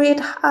saturate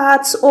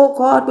hearts, oh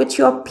God, with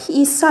your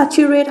peace,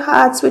 saturate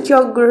hearts with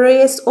your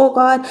grace, oh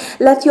God.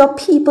 Let your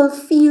people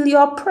feel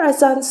your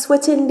presence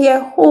within their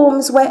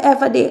homes,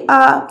 wherever they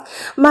are.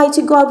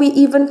 Mighty God, we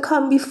even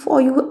come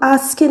before you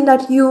asking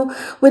that you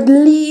would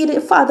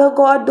lead, Father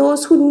God,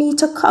 those who need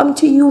to come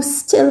to you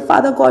still,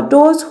 Father God,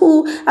 those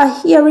who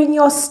are hearing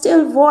your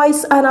still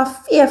voice and are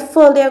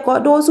fearful, dear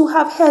God, those who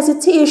have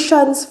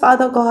hesitations,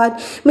 Father God,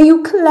 may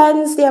you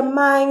cleanse their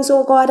minds,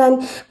 oh God,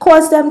 and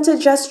cause them to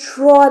just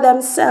draw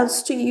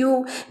themselves to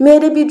you. May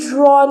they be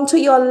drawn to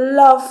your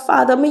love,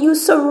 Father. May you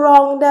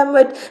surround them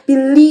with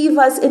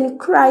believers in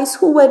Christ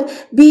who would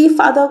be,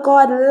 Father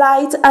God,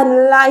 light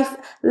and life,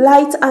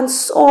 light and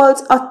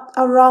salt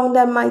around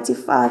them, mighty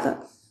Father.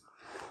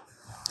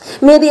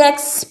 May they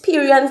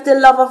experience the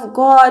love of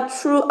God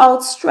through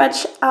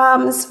outstretched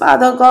arms,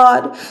 Father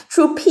God,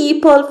 through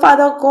people,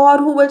 Father God,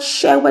 who will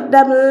share with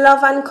them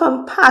love and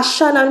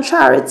compassion and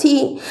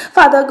charity.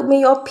 Father, may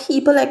your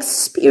people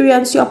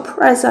experience your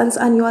presence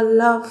and your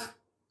love.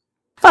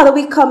 Father,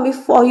 we come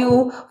before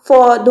you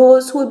for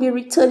those who will be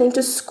returning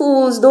to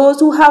schools,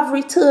 those who have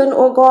returned,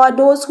 oh God,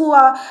 those who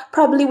are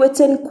probably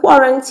within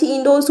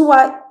quarantine, those who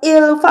are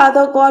ill,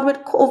 Father God, with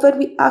COVID.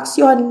 We ask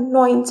your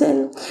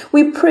anointing.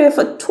 We pray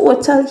for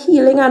total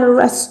healing and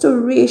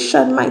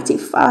restoration, mighty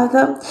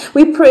Father.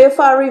 We pray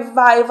for a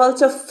revival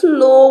to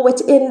flow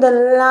within the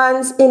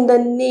lands in the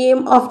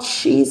name of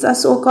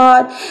Jesus, oh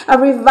God. A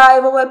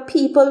revival where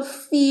people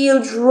feel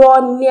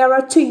drawn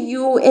nearer to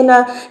you in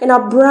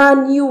a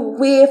brand new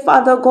way,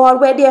 Father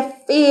God, where their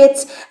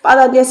faith,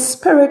 Father, their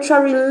spiritual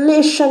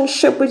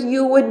relationship with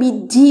you would be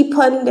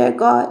deepened, dear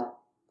God.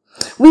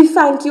 We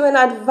thank you in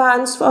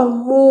advance for a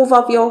move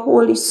of your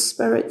Holy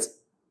Spirit.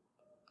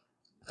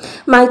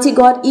 Mighty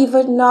God,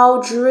 even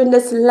now during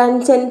this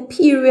Lenten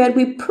period,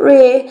 we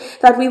pray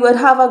that we would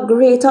have a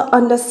greater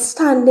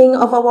understanding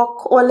of our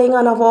calling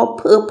and of our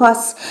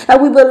purpose,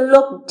 that we will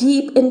look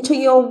deep into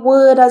your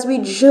word as we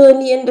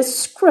journey in the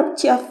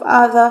scripture,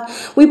 Father.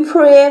 We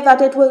pray that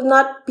it will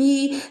not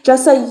be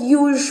just a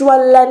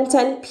usual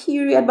Lenten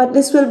period, but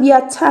this will be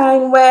a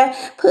time where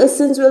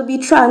persons will be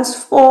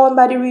transformed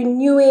by the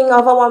renewing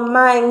of our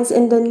minds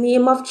in the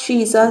name of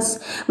Jesus.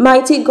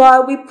 Mighty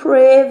God, we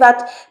pray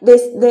that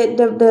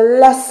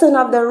the lesson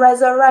of the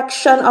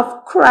resurrection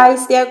of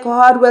Christ, dear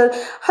God, will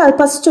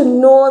help us to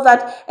know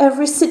that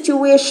every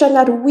situation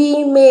that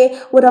we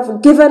would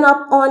have given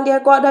up on, dear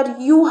God, that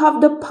you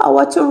have the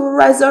power to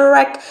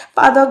resurrect,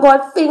 Father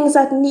God, things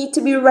that need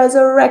to be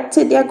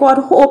resurrected, dear God,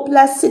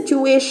 hopeless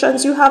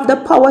situations. You have the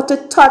power to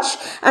touch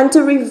and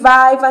to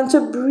revive and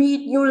to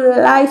breathe new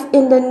life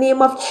in the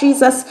name of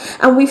Jesus.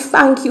 And we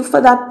thank you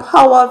for that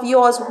power of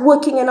yours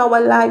working in our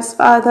lives,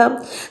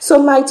 Father.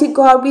 So, mighty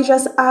God, we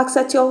just ask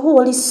that your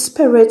Holy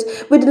Spirit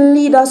would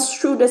lead us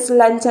through this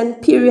Lenten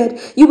period.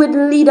 You would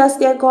lead us,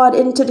 dear God,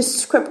 into the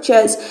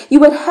scriptures.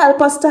 You would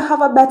help us to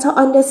have a better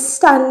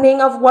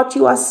understanding of what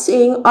you are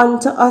saying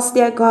unto us,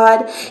 dear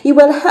God. You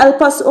will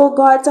help us, oh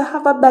God, to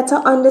have a better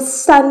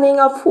understanding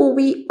of who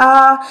we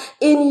are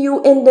in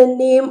you in the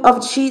name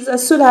of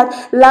Jesus, so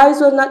that lives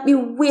will not be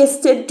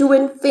wasted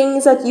doing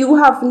things that you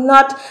have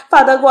not,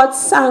 Father God,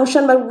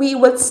 sanctioned, but we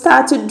would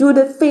start to do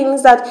the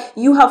things that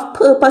you have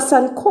purpose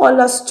and call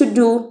us to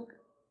do.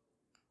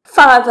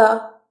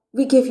 Father,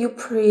 we give you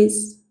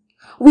praise.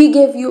 We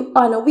give you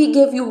honor. We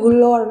give you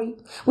glory.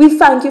 We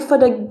thank you for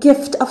the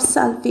gift of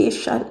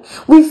salvation.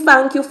 We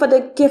thank you for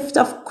the gift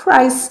of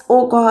Christ,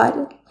 oh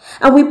God.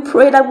 And we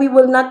pray that we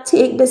will not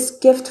take this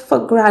gift for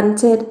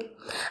granted.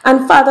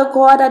 And Father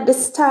God, at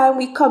this time,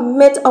 we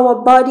commit our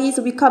bodies,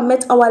 we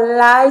commit our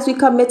lives, we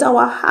commit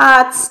our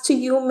hearts to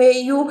you. May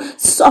you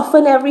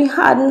soften every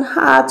hardened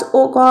heart,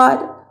 oh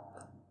God,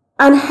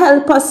 and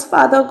help us,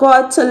 Father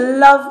God, to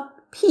love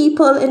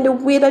people in the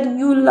way that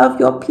you love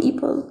your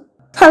people.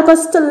 Help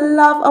us to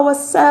love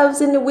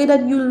ourselves in the way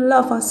that you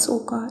love us,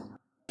 oh God.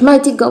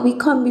 Mighty God, we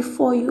come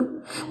before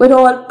you with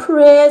all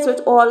praise,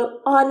 with all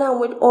honor,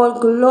 with all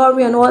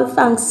glory, and all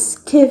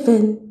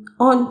thanksgiving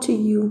unto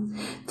you,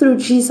 through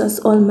Jesus'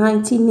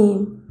 almighty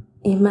name.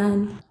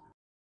 Amen.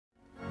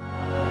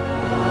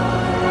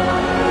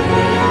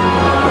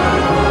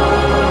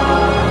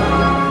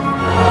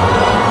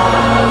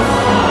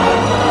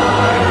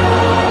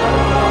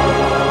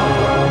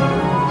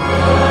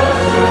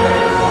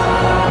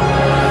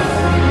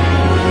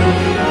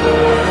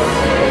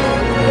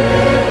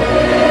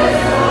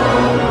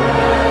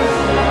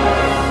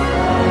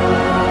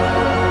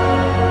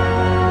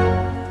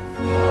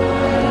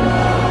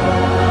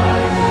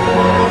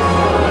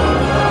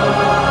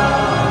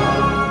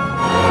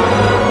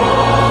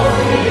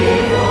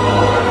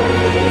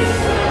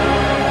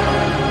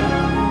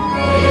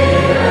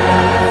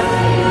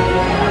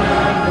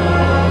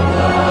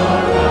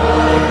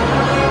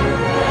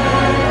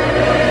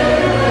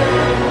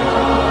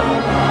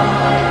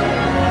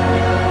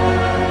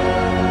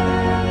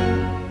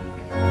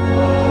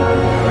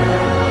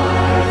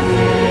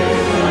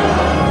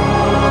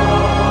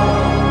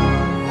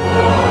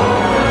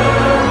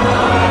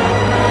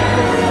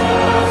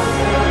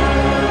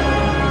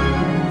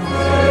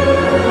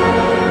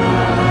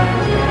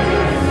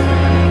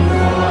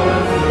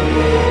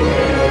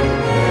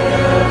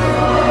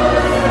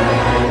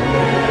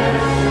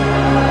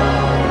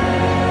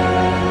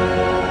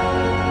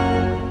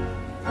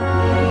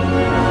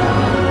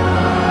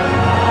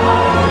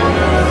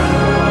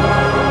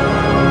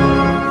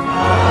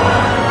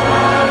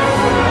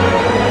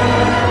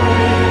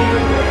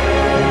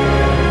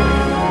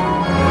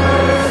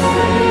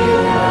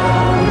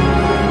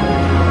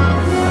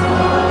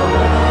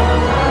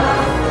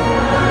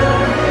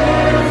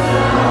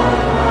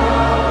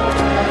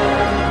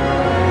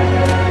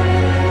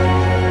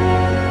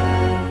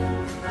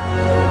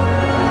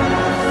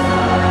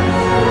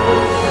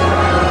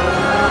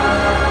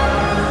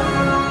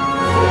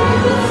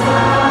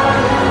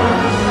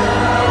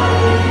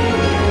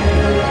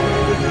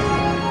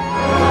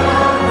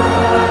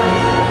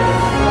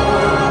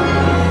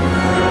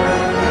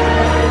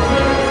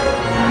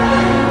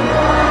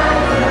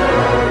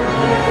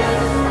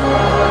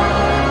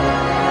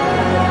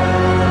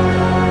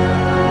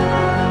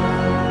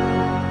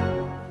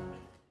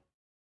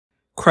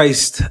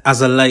 Christ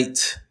as a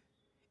light,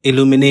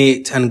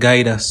 illuminate and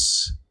guide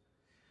us.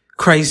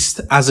 Christ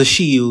as a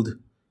shield,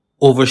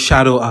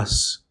 overshadow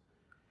us.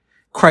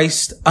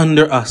 Christ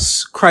under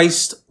us,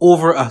 Christ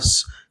over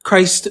us,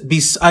 Christ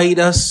beside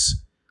us,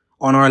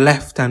 on our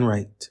left and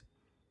right.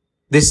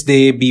 This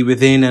day be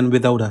within and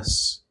without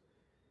us,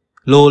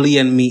 lowly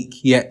and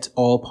meek, yet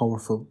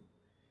all-powerful.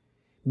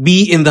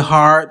 Be in the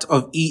heart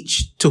of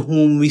each to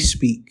whom we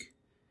speak,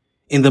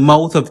 in the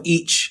mouth of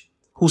each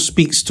who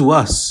speaks to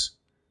us.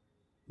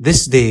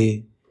 This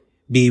day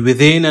be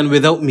within and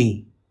without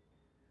me,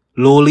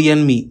 lowly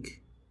and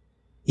meek,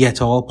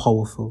 yet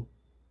all-powerful.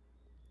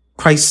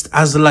 Christ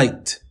as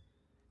light,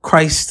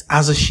 Christ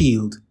as a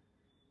shield,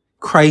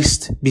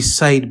 Christ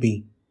beside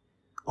me,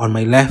 on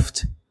my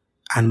left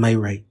and my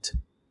right.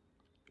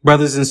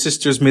 Brothers and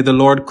sisters, may the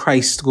Lord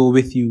Christ go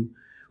with you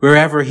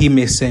wherever he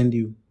may send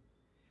you.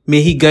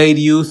 May he guide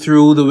you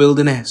through the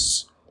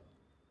wilderness,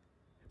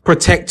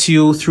 protect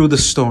you through the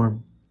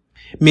storm.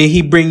 May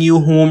he bring you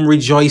home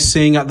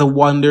rejoicing at the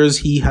wonders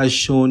he has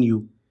shown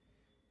you.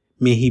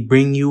 May he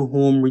bring you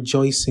home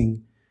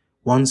rejoicing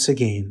once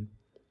again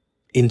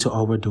into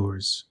our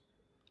doors.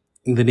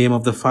 In the name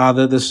of the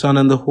Father, the Son,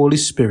 and the Holy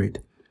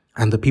Spirit,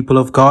 and the people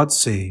of God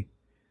say,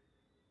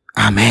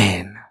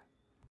 Amen.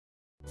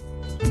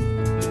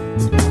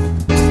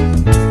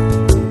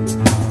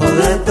 Oh,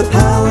 let the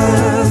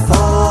power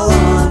fall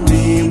on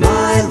me,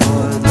 my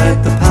Lord.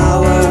 Let the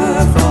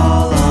power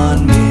fall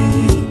on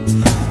me.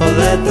 Oh,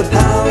 let the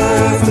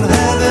power from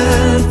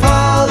heaven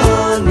fall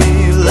on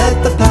me.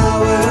 Let the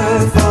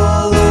power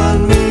fall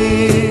on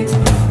me.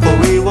 For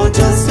we want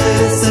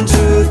justice and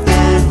truth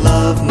and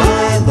love,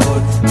 my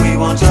Lord. We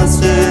want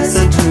justice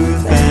and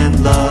truth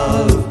and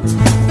love.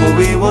 For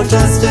we want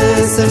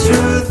justice and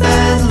truth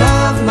and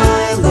love,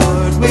 my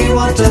Lord. We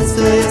want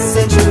justice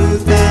and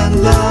truth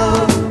and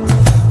love.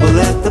 Oh,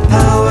 let the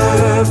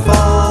power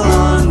fall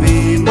on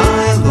me,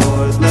 my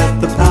Lord. Let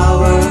the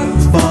power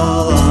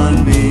fall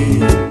on me.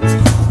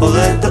 Oh,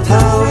 let the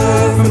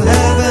power from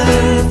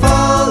heaven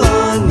fall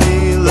on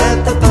me.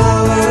 Let the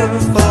power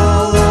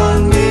fall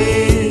on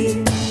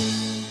me.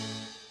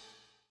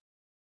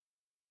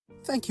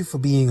 Thank you for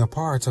being a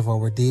part of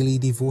our daily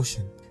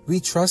devotion. We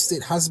trust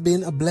it has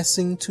been a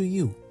blessing to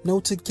you. Now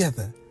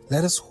together,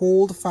 let us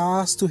hold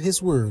fast to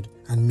his word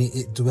and may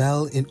it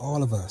dwell in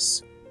all of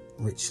us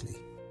richly.